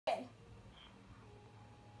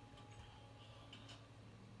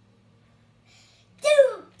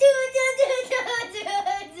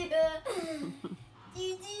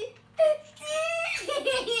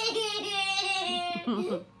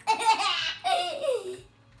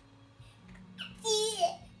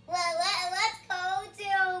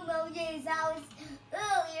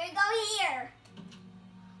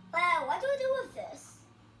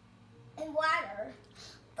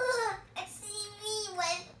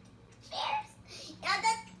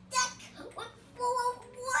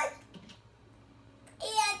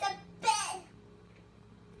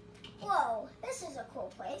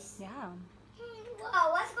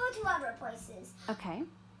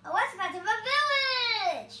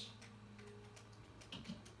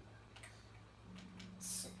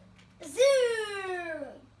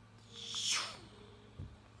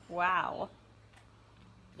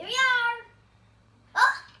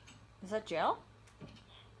that jail?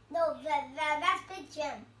 No, that's Big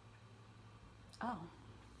Jim. Oh.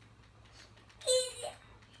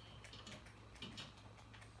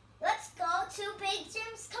 Let's go to Big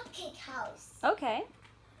Jim's cupcake house. Okay.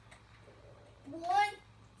 1,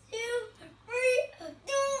 2, 3,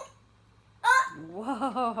 do. Up.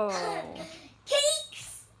 Whoa.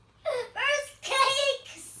 Cakes. First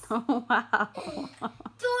cakes. Oh, wow.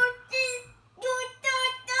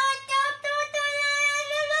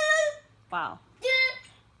 Wow.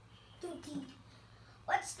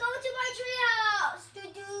 Let's go to my treehouse.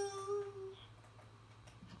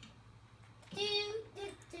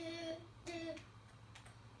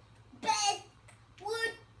 Bed,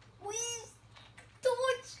 wood, weaves,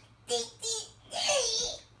 torch.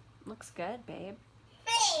 Looks good, babe.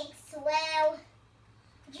 Thanks. Well,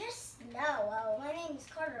 just know. My name is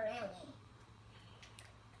Carter Annie.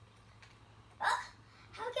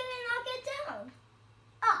 How can I not get down?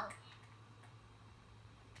 Oh.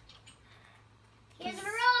 Here's the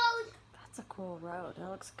road. That's a cool road. It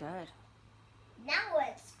looks good. Now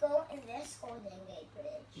let's go in this Golden Gate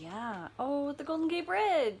Bridge. Yeah. Oh, the Golden Gate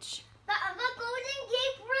Bridge. The Golden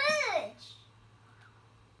Gate Bridge.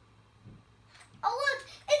 Oh look,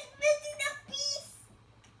 it's missing a piece.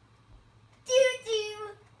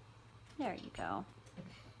 Doo-doo. There you go.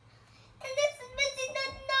 And it's missing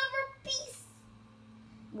another piece.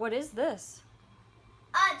 What is this?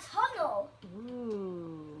 A tunnel.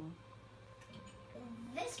 Ooh.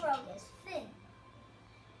 This road is thin.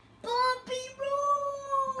 Bumpy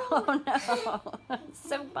road. Oh no. It's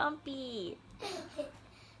so bumpy.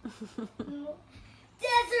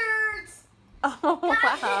 Deserts. Oh,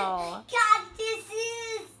 wow.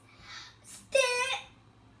 Cactuses.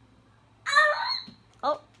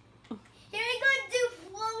 Oh. Here we go to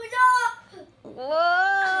float up.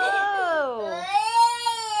 Whoa.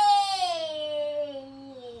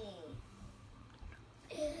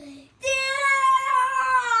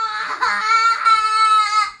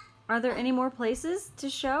 Are there any more places to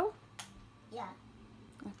show? Yeah.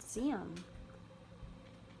 Let's see them.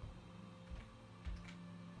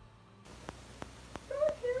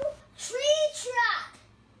 Tree trap.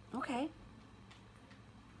 Okay.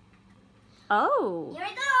 Oh. Here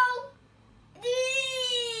we go.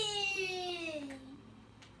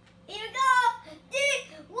 Here we go.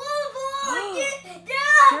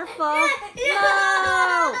 Careful. No.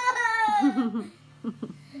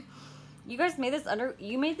 You guys made this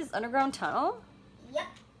you made this underground tunnel? Yep.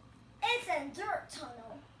 It's a dirt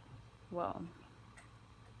tunnel. Whoa.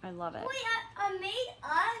 I love it. Wait, I made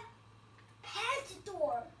a pet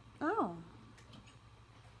door. Oh.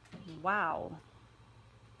 Wow.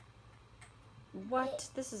 What?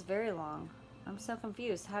 This is very long. I'm so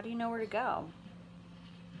confused. How do you know where to go?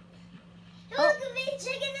 Look, the big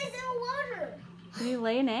chicken is in the water. Can you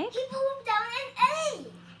lay an egg? He pulled down an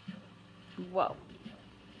egg. Whoa.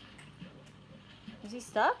 Is he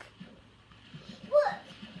stuck? Look,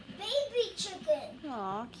 baby chicken.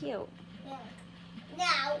 Aw, cute. Yeah.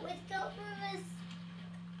 Now, let's go for this.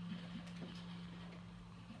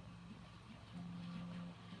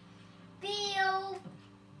 Bill.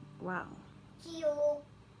 Wow. Gio.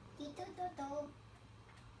 Dito.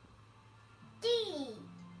 D.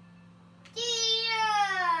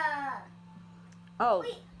 Dia. Oh,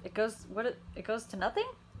 Wait. it goes to nothing?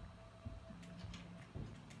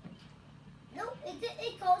 Nope,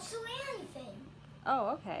 it goes to anything. Oh,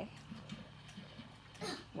 okay.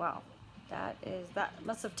 Wow. That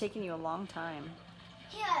must have taken you a long time.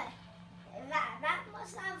 Yeah, that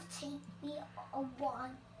must have taken me a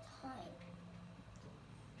long time.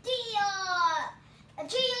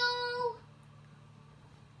 Gio!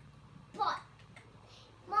 But,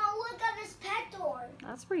 Mom, look at this pet door.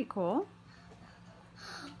 That's pretty cool.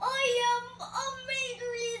 I am a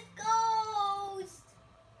Matrix ghost.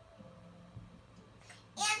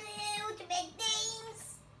 And the ultimate names.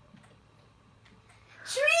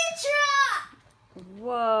 Tree trap!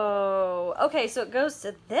 Whoa. Okay, so it goes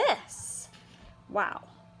to this. Wow.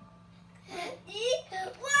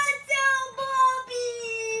 What's up,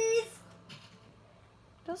 Bobbies?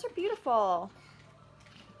 Those are beautiful.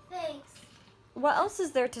 Thanks. What else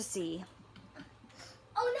is there to see?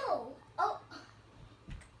 Oh no.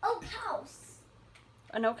 Oak house.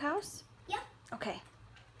 An oak house? Yep. Okay.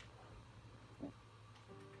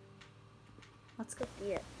 Let's go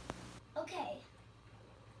see it. Okay.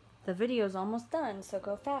 The video's almost done, so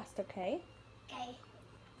go fast, okay? Okay.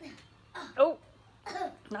 Oh,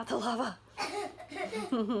 not the lava.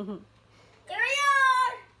 Here we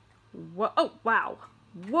are. Whoa, oh, wow.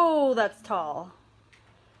 Whoa, that's tall.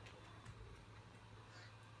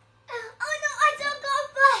 Oh no, I took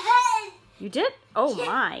off the head. You did? Oh Yeah.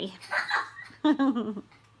 my. Watch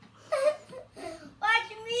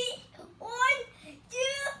me. 1, 2,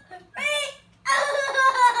 3.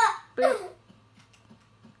 Boo.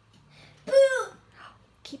 Boo.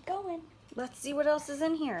 Keep going. Let's see what else is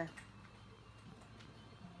in here.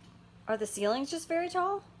 Are the ceilings just very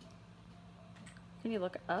tall? Can you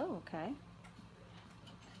look? Oh, okay.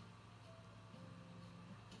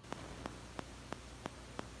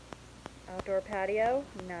 Outdoor patio.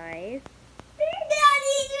 Nice.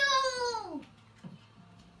 Daddy, no!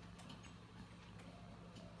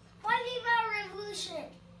 What about revolution?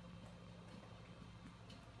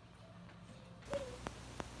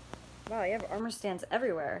 Wow, you have armor stands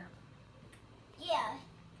everywhere. Yeah.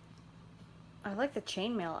 I like the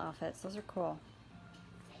chainmail outfits. Those are cool.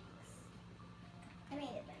 I made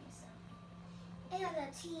it by myself. It has a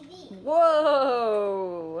TV.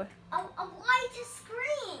 Whoa! A white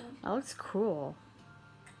screen. That looks cool.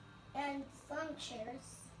 And some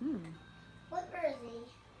chairs. Hmm. What were they?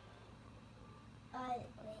 Wait.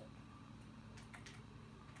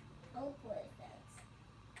 Oakwood fence.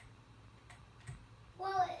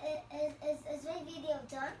 Well, is my video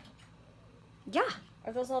done? Yeah.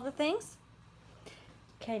 Are those all the things?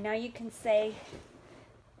 Okay, now you can say...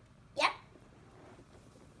 Yep.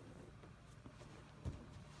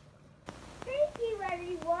 Thank you,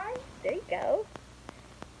 everyone. There you go.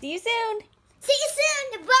 See you soon. See you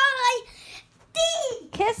soon. Bye.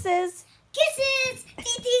 Kisses. Kisses.